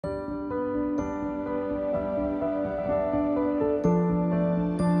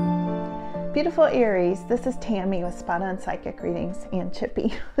Beautiful Aries, this is Tammy with Spot On Psychic Readings and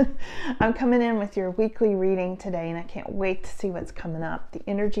Chippy. I'm coming in with your weekly reading today and I can't wait to see what's coming up. The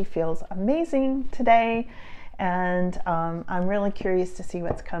energy feels amazing today and I'm really curious to see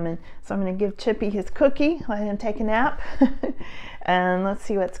what's coming. So I'm going to give Chippy his cookie, let him take a nap, and let's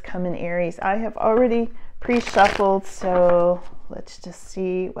see what's coming, Aries. I have already pre-shuffled, so let's just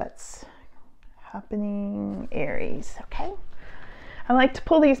see what's happening, Aries, okay? I like to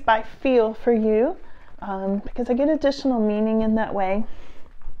pull these by feel for you because I get additional meaning in that way.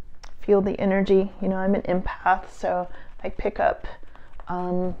 Feel the energy. You know, I'm an empath, so I pick up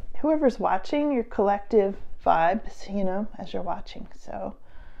whoever's watching, your collective vibes, you know, as you're watching. So,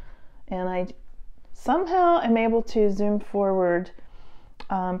 and I somehow am able to zoom forward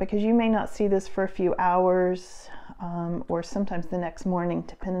because you may not see this for a few hours or sometimes the next morning,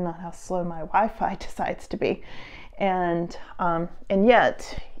 depending on how slow my Wi-Fi decides to be. And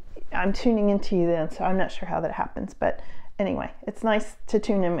yet I'm tuning into you then, so I'm not sure how that happens, but anyway, it's nice to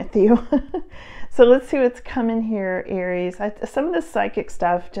tune in with you. So let's see what's coming here, Aries. Some of this psychic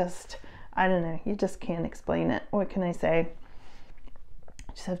stuff, just, I don't know, you just can't explain it. What can I say?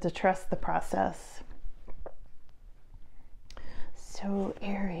 Just have to trust the process. So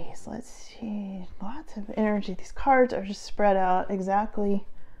Aries, let's see, lots of energy. These cards are just spread out exactly.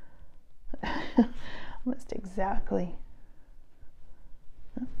 Almost exactly.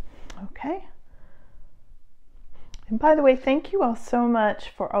 Okay. And by the way, thank you all so much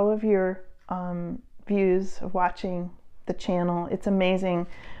for all of your views of watching the channel. It's amazing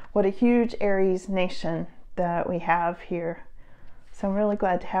what a huge Aries nation that we have here. So I'm really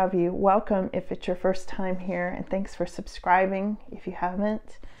glad to have you. Welcome if it's your first time here, and thanks for subscribing if you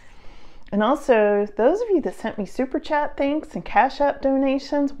haven't. And also, those of you that sent me super chat thanks and Cash App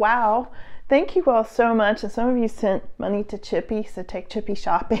donations, wow. Thank you all so much. And some of you sent money to Chippy, so take Chippy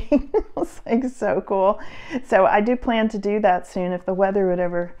shopping. It's like so cool. So I do plan to do that soon if the weather would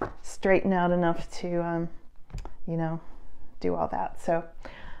ever straighten out enough to, you know, do all that. So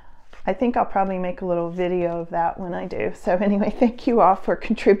I think I'll probably make a little video of that when I do. So anyway, thank you all for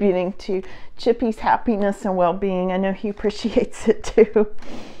contributing to Chippy's happiness and well-being. I know he appreciates it too.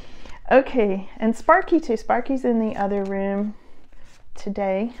 Okay, and Sparky too. Sparky's in the other room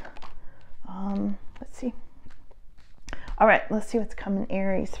today. Let's see. All right, let's see what's coming,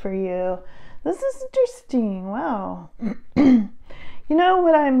 Aries, for you. This is interesting. Wow. You know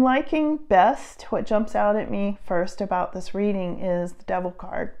what I'm liking best, what jumps out at me first about this reading is the Devil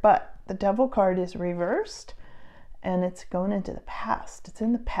card, but the Devil card is reversed and it's going into the past. It's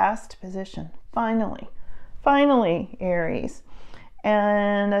in the past position. Finally, Aries.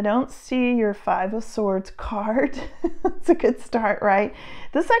 And I don't see your Five of Swords card. That's a good start, right?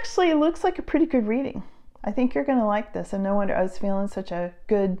 This actually looks like a pretty good reading. I think you're going to like this. And no wonder I was feeling such a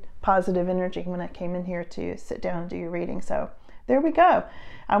good, positive energy when I came in here to sit down and do your reading. So there we go.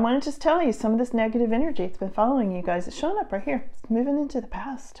 I want to just tell you some of this negative energy. It's been following you guys. It's showing up right here. It's moving into the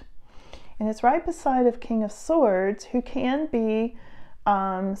past. And it's right beside of King of Swords, who can be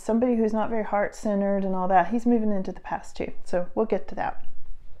somebody who's not very heart-centered and all that. He's moving into the past too, so we'll get to that.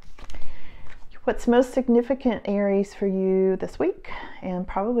 What's most significant, Aries, for you this week and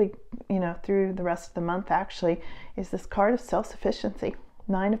probably, you know, through the rest of the month actually, is this card of self-sufficiency.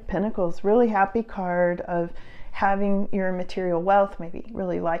 Nine of Pentacles, really happy card of having your material wealth, maybe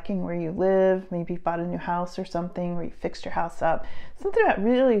really liking where you live, maybe you bought a new house or something, or you fixed your house up, something about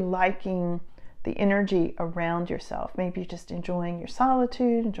really liking the energy around yourself. Maybe you're just enjoying your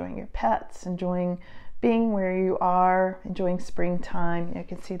solitude, enjoying your pets, enjoying being where you are, enjoying springtime. You know, you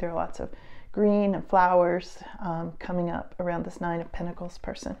can see there are lots of green and flowers coming up around this Nine of Pentacles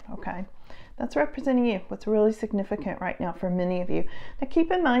person, okay? That's representing you, what's really significant right now for many of you. Now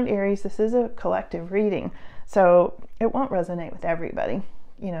keep in mind, Aries, this is a collective reading, so it won't resonate with everybody.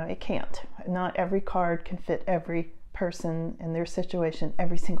 You know, it can't. Not every card can fit every person in their situation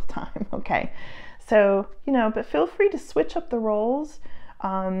every single time, okay? So, you know, but feel free to switch up the roles.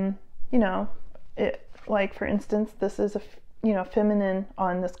 You know, like for instance, this is a, you know, feminine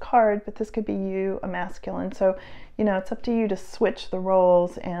on this card, but this could be you, a masculine. So, you know, it's up to you to switch the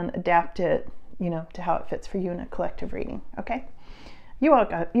roles and adapt it, you know, to how it fits for you in a collective reading, okay? You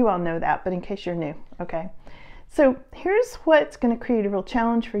all know that, but in case you're new, okay? So here's what's going to create a real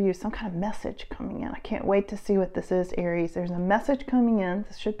challenge for you, some kind of message coming in. I can't wait to see what this is, Aries. There's a message coming in.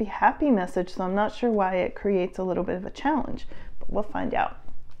 This should be a happy message, so I'm not sure why it creates a little bit of a challenge, but we'll find out.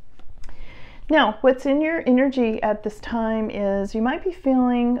 Now, what's in your energy at this time is you might be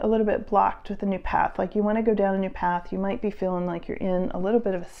feeling a little bit blocked with a new path, like you want to go down a new path. You might be feeling like you're in a little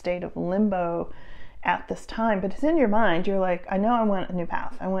bit of a state of limbo at this time, but it's in your mind. You're like, I know I want a new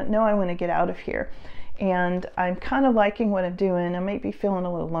path. I want to get out of here. And I'm kind of liking what I'm doing. I might be feeling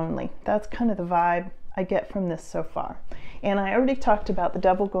a little lonely. That's kind of the vibe I get from this so far. And I already talked about the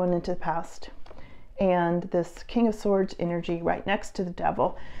devil going into the past and this King of Swords energy right next to the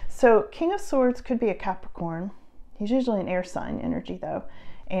devil. So King of Swords could be a Capricorn. He's usually an air sign energy though.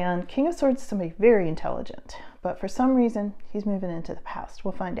 And King of Swords is somebody very intelligent, but for some reason he's moving into the past.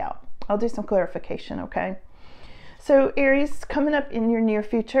 We'll find out. I'll do some clarification, okay? So Aries, coming up in your near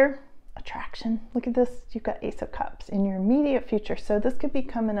future, attraction. Look at this, you've got Ace of Cups in your immediate future. So this could be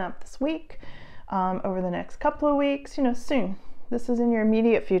coming up this week, over the next couple of weeks, you know, soon. This is in your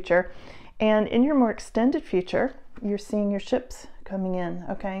immediate future. And in your more extended future, you're seeing your ships coming in,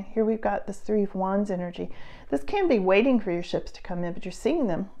 okay? Here we've got this Three of Wands energy. This can be waiting for your ships to come in, but you're seeing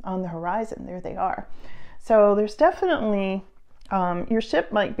them on the horizon. There they are. So there's definitely, your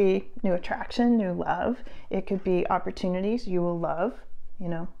ship might be new attraction, new love. It could be opportunities you will love, you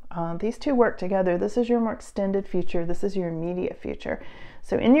know. These two work together. This is your more extended future. This is your immediate future.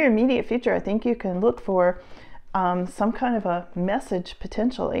 So in your immediate future, I think you can look for some kind of a message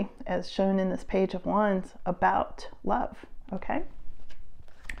potentially, as shown in this Page of Wands, about love, okay?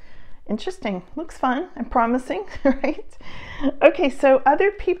 Interesting. Looks fun and promising, right? Okay, so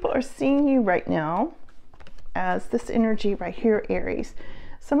other people are seeing you right now as this energy right here, Aries.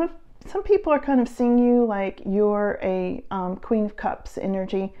 Some people are kind of seeing you like you're a Queen of Cups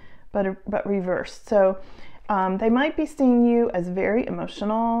energy, but reversed. So they might be seeing you as very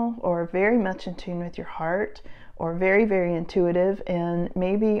emotional or very much in tune with your heart, or very, very intuitive, and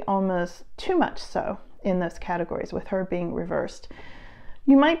maybe almost too much so in those categories, with her being reversed.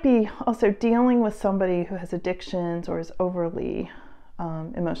 You might be also dealing with somebody who has addictions or is overly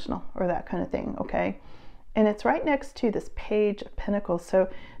emotional or that kind of thing, okay? And it's right next to this Page of Pentacles. So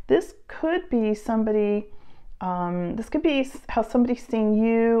this could be somebody, this could be how somebody's seeing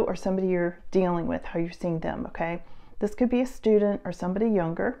you, or somebody you're dealing with, how you're seeing them, okay? This could be a student or somebody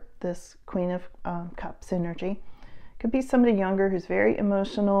younger, this Queen of Cups energy. Could be somebody younger who's very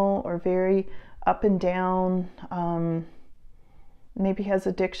emotional or very up and down, maybe has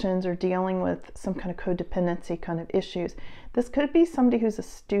addictions or dealing with some kind of codependency kind of issues. This could be somebody who's a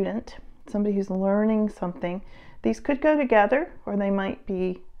student, somebody who's learning something. These could go together, or they might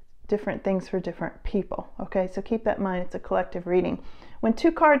be different things for different people, okay? So keep that in mind. It's a collective reading. When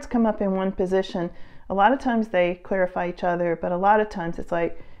two cards come up in one position, a lot of times they clarify each other, but a lot of times it's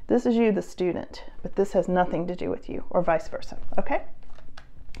like, this is you, the student, but this has nothing to do with you, or vice versa, okay?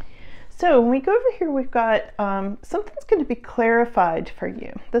 So when we go over here, we've got something's going to be clarified for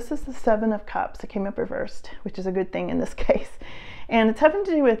you. This is the Seven of Cups. It came up reversed, which is a good thing in this case. And it's having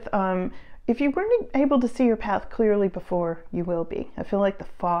to do with if you weren't able to see your path clearly before, you will be. I feel like the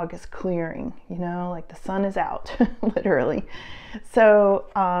fog is clearing, you know, like the sun is out, literally. So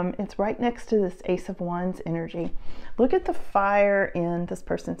it's right next to this Ace of Wands energy. Look at the fire in this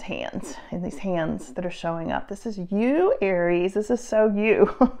person's hands, in these hands that are showing up. This is you, Aries. This is so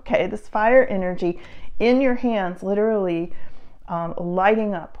you, okay? This fire energy in your hands, literally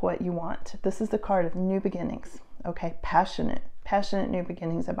lighting up what you want. This is the card of new beginnings, okay? Passionate new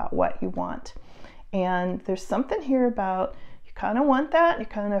beginnings about what you want. And there's something here about you kind of want that, you're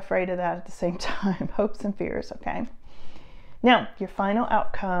kind of afraid of that at the same time. Hopes and fears, okay? Now, your final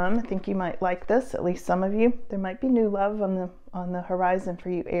outcome, I think you might like this, at least some of you. There might be new love on the horizon for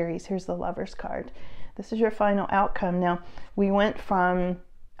you, Aries. Here's the Lover's card. This is your final outcome. Now, we went from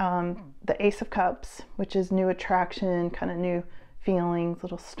the Ace of Cups, which is new attraction, kind of new feelings,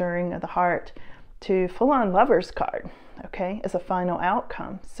 little stirring of the heart, to full-on Lover's card, okay, as a final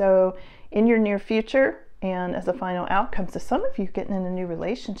outcome. So in your near future and as a final outcome, so some of you getting in a new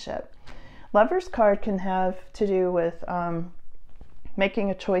relationship. Lover's card can have to do with making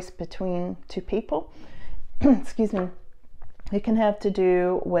a choice between two people. Excuse me. It can have to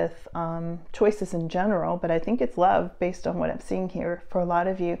do with choices in general, but I think it's love based on what I'm seeing here for a lot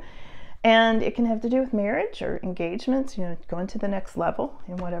of you. And it can have to do with marriage or engagements, you know, going to the next level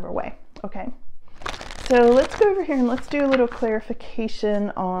in whatever way, okay? So let's go over here and let's do a little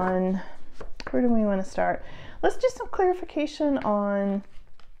clarification on, where do we want to start? Let's do some clarification on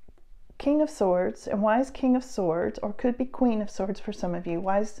King of Swords. And why is King of Swords, or could be Queen of Swords for some of you,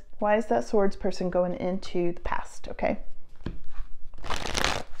 why is that Swords person going into the past, okay?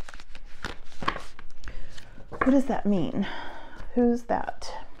 What does that mean? Who's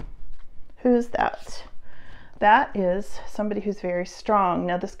that? Who's that? That is somebody who's very strong.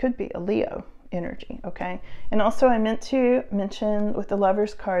 Now this could be a Leo energy, okay? And also I meant to mention with the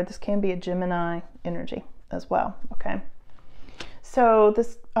Lover's card, this can be a Gemini energy as well, okay? So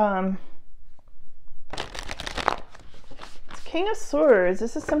this King of Swords.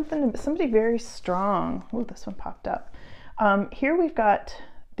 This is somebody very strong. Oh, this one popped up. Here we've got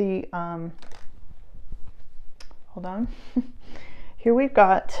the, hold on. Here we've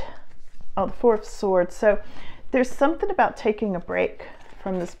got, oh, the Four of Swords. So there's something about taking a break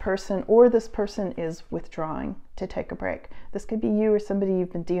from this person, or this person is withdrawing to take a break. This could be you or somebody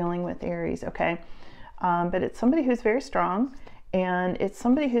you've been dealing with, Aries, okay? But it's somebody who's very strong, and it's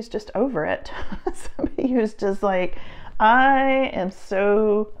somebody who's just over it. Somebody who's just like, I am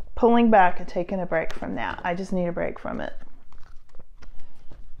so pulling back and taking a break from that. I just need a break from it.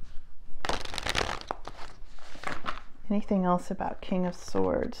 Anything else about King of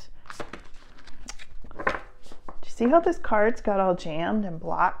Swords? Do you see how this card's got all jammed and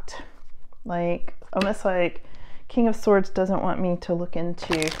blocked? Like, almost like King of Swords doesn't want me to look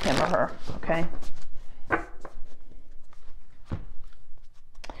into him or her, okay?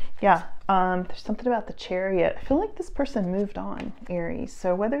 Yeah, there's something about the Chariot. I feel like this person moved on, Aries.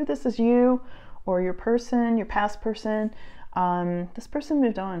 So whether this is you or your person, your past person, this person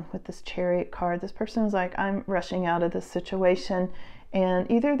moved on with this Chariot card. This person is like, I'm rushing out of this situation, and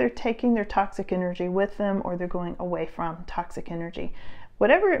either they're taking their toxic energy with them or they're going away from toxic energy.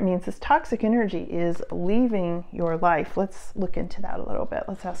 Whatever it means, this toxic energy is leaving your life. Let's look into that a little bit.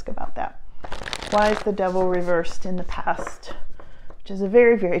 Let's ask about that. Why is the Devil reversed in the past? Which is a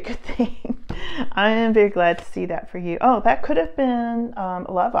very, very good thing. I am very glad to see that for you. Oh, that could have been a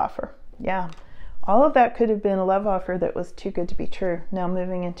love offer. Yeah, all of that could have been a love offer that was too good to be true. Now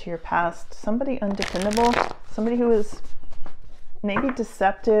moving into your past, somebody undependable, somebody who is maybe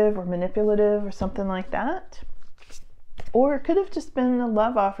deceptive or manipulative or something like that. Or it could have just been a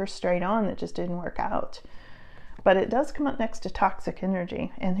love offer straight on that just didn't work out. But it does come up next to toxic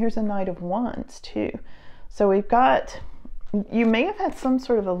energy. And here's a Knight of Wands too. So we've got, you may have had some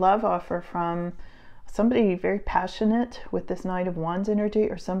sort of a love offer from somebody very passionate with this Knight of Wands energy,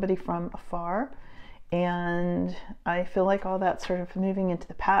 or somebody from afar. And I feel like all that sort of moving into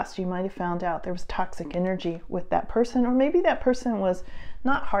the past, you might have found out there was toxic energy with that person, or maybe that person was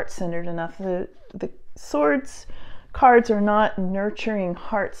not heart-centered enough. The Swords cards are not nurturing,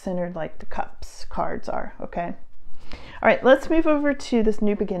 heart-centered like the Cups cards are, okay? All right, let's move over to this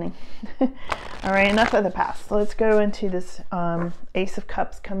new beginning. All right, enough of the past. So let's go into this Ace of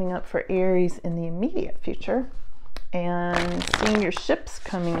Cups coming up for Aries in the immediate future, and seeing your ships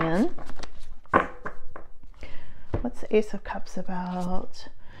coming in. What's the Ace of Cups about?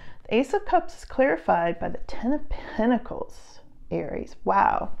 The Ace of Cups is clarified by the Ten of Pentacles, Aries.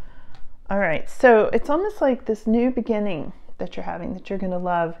 Wow. All right, so it's almost like this new beginning that you're having, that you're going to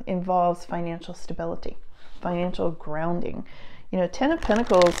love, involves financial stability, financial grounding. You know, Ten of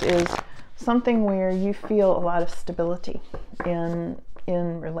Pentacles is something where you feel a lot of stability in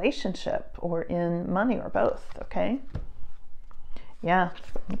relationship or in money or both, okay? Yeah,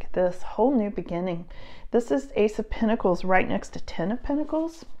 look at this whole new beginning. This is Ace of Pentacles right next to Ten of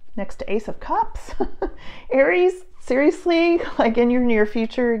Pentacles, next to Ace of Cups. Aries, seriously, like in your near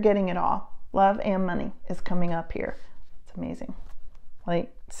future, getting it all. Love and money is coming up here. It's amazing.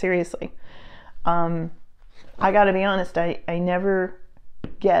 Like, seriously. I gotta be honest, I never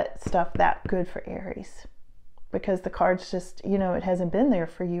get stuff that good for Aries, because the cards just, you know, it hasn't been there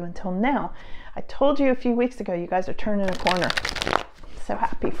for you until now. I told you a few weeks ago, you guys are turning a corner. So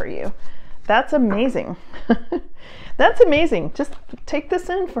happy for you. That's amazing. That's amazing. Just take this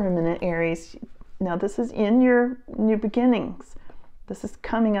in for a minute, Aries. Now this is in your new beginnings. This is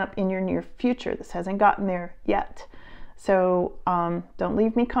coming up in your near future. This hasn't gotten there yet. So don't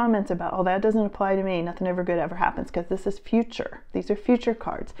leave me comments about, oh, that doesn't apply to me, nothing ever good ever happens, because this is future. These are future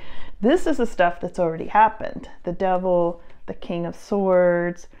cards. This is the stuff that's already happened. The Devil, the King of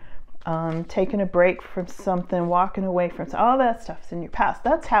Swords, taking a break from something, walking away from something, all that stuff's in your past.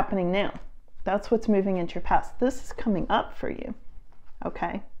 That's happening now. That's what's moving into your past. This is coming up for you,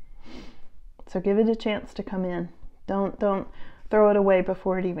 okay? So give it a chance to come in. Don't throw it away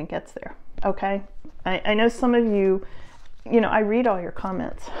before it even gets there, okay? I know some of you, you know, I read all your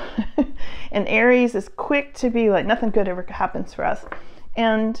comments. And Aries is quick to be like, nothing good ever happens for us.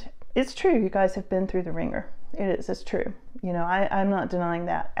 And it's true, you guys have been through the ringer. It is, it's true. You know, I'm not denying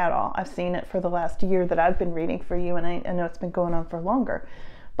that at all. I've seen it for the last year that I've been reading for you, and I know it's been going on for longer.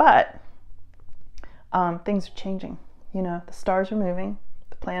 But things are changing. You know, the stars are moving,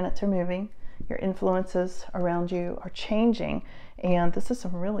 the planets are moving, your influences around you are changing, and this is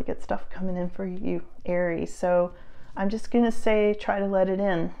some really good stuff coming in for you, Aries. So I'm just going to say, try to let it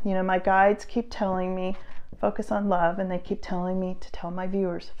in. You know, my guides keep telling me, focus on love, and they keep telling me to tell my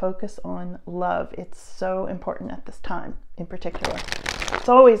viewers, focus on love. It's so important at this time in particular. It's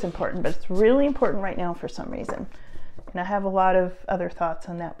always important, but it's really important right now for some reason. And I have a lot of other thoughts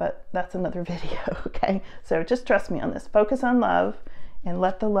on that, but that's another video, okay? So just trust me on this. Focus on love and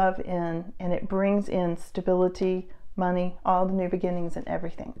let the love in, and it brings in stability, money, all the new beginnings and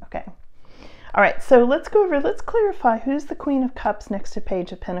everything, okay? All right, so let's clarify who's the Queen of Cups next to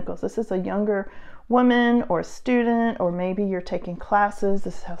Page of Pentacles. This is a younger woman or a student, or maybe you're taking classes.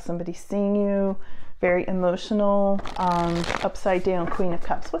 This is how somebody's seeing you. Very emotional, upside down Queen of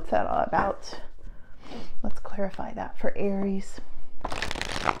Cups. What's that all about? Let's clarify that for Aries.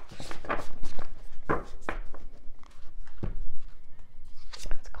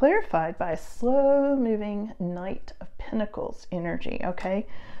 It's clarified by a slow-moving Knight of Pentacles energy, okay?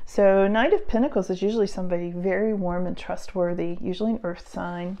 So Knight of Pentacles is usually somebody very warm and trustworthy, usually an earth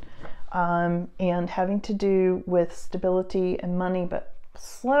sign, and having to do with stability and money, but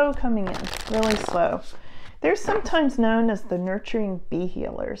slow coming in, really slow. They're sometimes known as the nurturing bee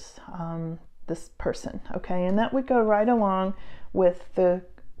healers, this person, okay? And that would go right along with the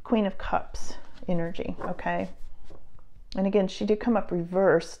Queen of Cups energy, okay? And again, she did come up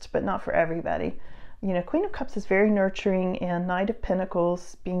reversed, but not for everybody. You know, Queen of Cups is very nurturing, and Knight of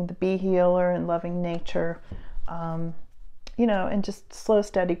Pentacles being the bee healer and loving nature, you know, and just slow,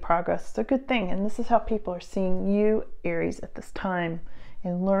 steady progress. It's a good thing. And this is how people are seeing you, Aries, at this time,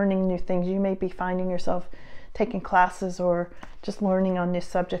 and learning new things. You may be finding yourself taking classes or just learning on new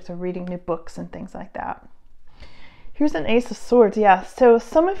subjects or reading new books and things like that. Here's an Ace of Swords. Yeah, so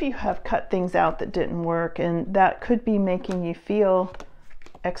some of you have cut things out that didn't work, and that could be making you feel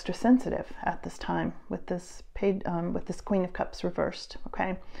extra sensitive at this time with this Queen of Cups reversed,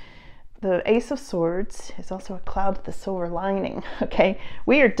 okay? The Ace of Swords is also a cloud with a silver lining, okay?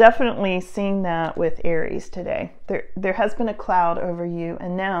 We are definitely seeing that with Aries today. There has been a cloud over you,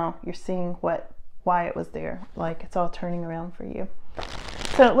 and now you're seeing why it was there. Like, it's all turning around for you.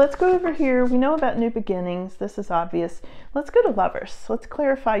 So let's go over here. We know about new beginnings. This is obvious. Let's go to Lovers. Let's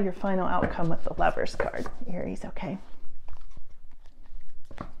clarify your final outcome with the Lovers card, Aries, okay?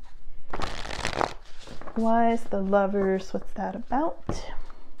 Why is the Lovers? What's that about?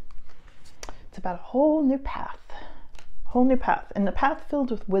 It's about a whole new path, and the path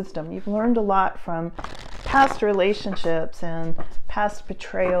filled with wisdom. You've learned a lot from past relationships and past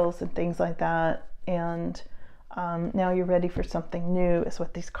betrayals and things like that, and now you're ready for something new is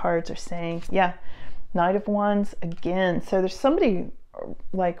what these cards are saying. Yeah, Knight of Wands again. So there's somebody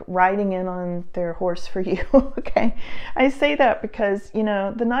like riding in on their horse for you, okay? I say that because, you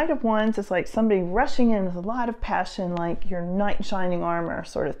know, the Knight of Wands is like somebody rushing in with a lot of passion, like your knight in shining armor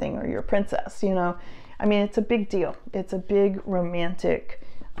sort of thing, or your princess, you know? I mean, it's a big deal. It's a big romantic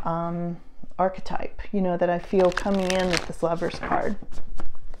archetype, you know, that I feel coming in with this Lovers card.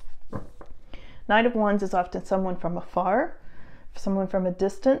 Knight of Wands is often someone from afar, someone from a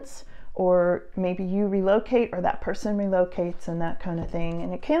distance, or maybe you relocate or that person relocates and that kind of thing.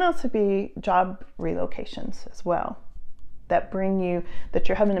 And it can also be job relocations as well that bring you, that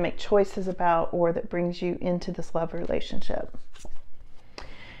you're having to make choices about, or that brings you into this love relationship.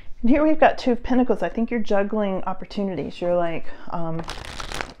 And here we've got Two of Pentacles. I think you're juggling opportunities. You're like,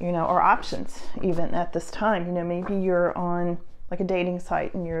 you know, or options even at this time. You know, maybe you're on like a dating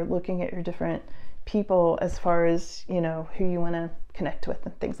site and you're looking at your different people as far as, you know, who you want to connect with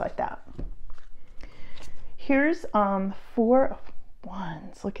and things like that. Here's Four of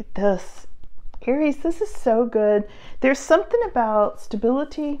Wands. Look at this. Aries, this is so good. There's something about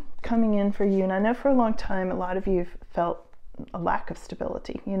stability coming in for you. And I know for a long time, a lot of you have felt a lack of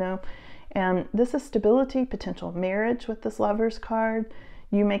stability, you know, and this is stability, potential marriage with this Lovers card,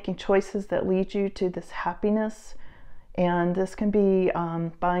 you making choices that lead you to this happiness. And this can be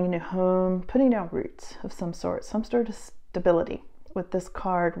buying a new home, putting down roots of some sort of stability with this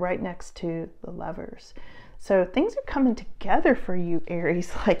card right next to the Lovers. So things are coming together for you,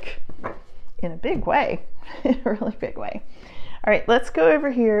 Aries, like in a big way, in a really big way. All right, let's go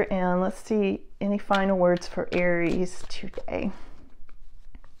over here and let's see any final words for Aries today.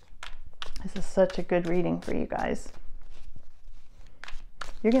 This is such a good reading for you guys.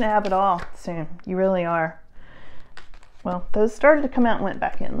 You're going to have it all soon. You really are. Well, those started to come out and went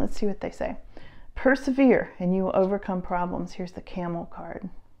back in. Let's see what they say. Persevere and you will overcome problems. Here's the Camel card.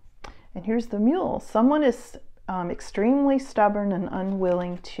 And here's the Mule. Someone is extremely stubborn and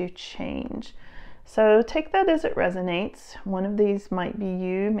unwilling to change. So take that as it resonates. One of these might be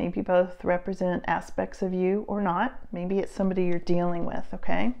you. Maybe both represent aspects of you or not. Maybe it's somebody you're dealing with,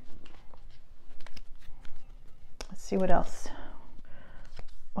 okay? Let's see what else.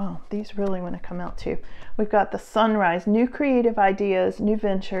 Wow, these really want to come out too. We've got the Sunrise, new creative ideas, new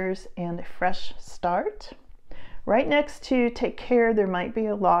ventures, and a fresh start. Right next to take care, there might be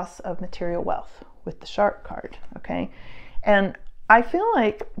a loss of material wealth with the Shark card, okay? And I feel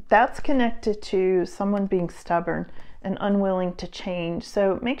like that's connected to someone being stubborn and unwilling to change.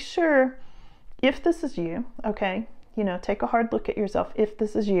 So make sure, if this is you, okay, you know, take a hard look at yourself. If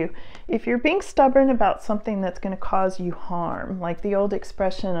this is you, if you're being stubborn about something that's going to cause you harm, like the old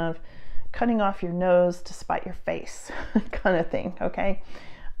expression of cutting off your nose to spite your face kind of thing, okay?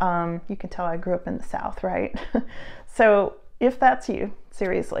 You can tell I grew up in the South, right? So if that's you,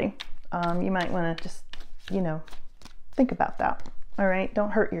 seriously, you might want to just, you know, think about that. All right,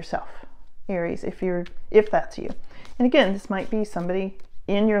 don't hurt yourself, Aries, if that's you. And again, this might be somebody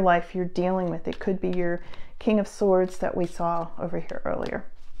in your life you're dealing with. It could be your King of Swords that we saw over here earlier.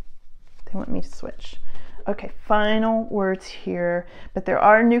 They want me to switch. Okay, final words here, but there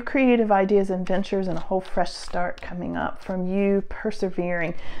are new creative ideas and ventures and a whole fresh start coming up from you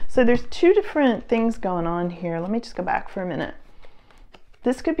persevering. So there's two different things going on here. Let me just go back for a minute.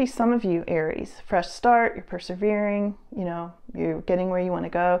 This could be some of you, Aries. Fresh start, you're persevering, you know, you're getting where you want to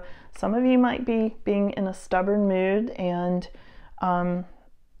go. Some of you might be being in a stubborn mood and,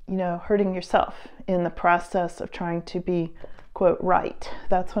 you know, hurting yourself in the process of trying to be, quote, right.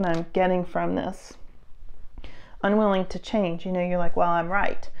 That's what I'm getting from this. Unwilling to change, you know, you're like, well, I'm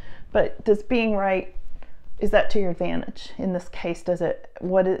right. But does being right, is that to your advantage? In this case, does it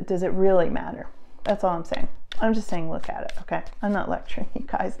really matter? That's all I'm saying. I'm just saying, look at it, okay? I'm not lecturing you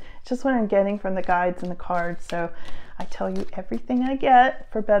guys. It's just what I'm getting from the guides and the cards. So I tell you everything I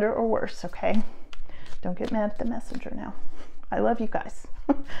get, for better or worse, okay? Don't get mad at the messenger now. I love you guys.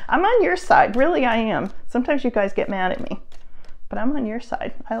 I'm on your side, really I am. Sometimes you guys get mad at me, but I'm on your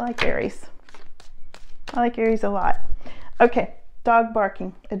side. I like Aries. I like Aries a lot. Okay, dog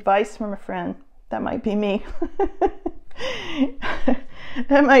barking. Advice from a friend. That might be me.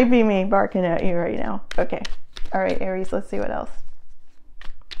 That might be me barking at you right now. Okay. All right, Aries, let's see what else.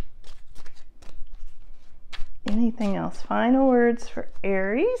 Anything else? Final words for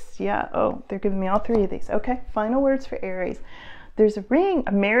Aries. Yeah, oh, they're giving me all three of these. Okay, final words for Aries. There's a ring.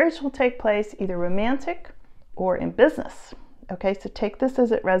 A marriage will take place either romantic or in business. Okay, so take this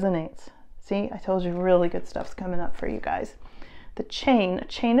as it resonates. See, I told you really good stuff's coming up for you guys. A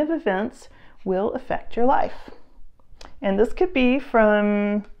chain of events will affect your life. And this could be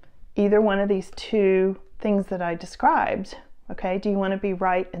from either one of these two things that I described. Okay, do you want to be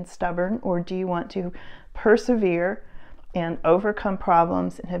right and stubborn, or do you want to persevere and overcome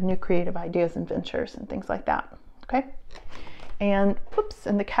problems and have new creative ideas and ventures and things like that? Okay, and whoops,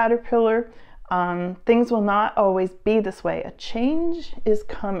 and the caterpillar, things will not always be this way. A change is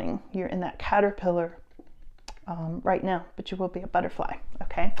coming. You're in that caterpillar right now, but you will be a butterfly.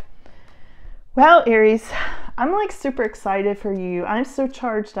 Okay. Well, Aries, I'm like super excited for you. I'm so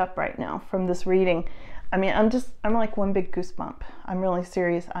charged up right now from this reading. I mean, I'm like one big goosebump. I'm really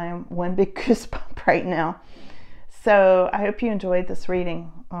serious. I am one big goosebump right now. So I hope you enjoyed this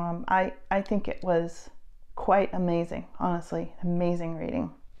reading. I think it was quite amazing, honestly, amazing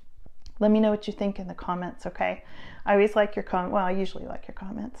reading. Let me know what you think in the comments, okay? I always like your comment. Well, I usually like your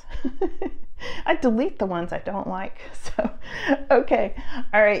comments. I delete the ones I don't like. So, okay.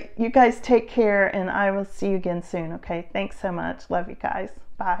 All right. You guys take care, and I will see you again soon, okay? Thanks so much. Love you guys.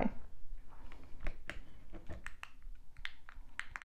 Bye.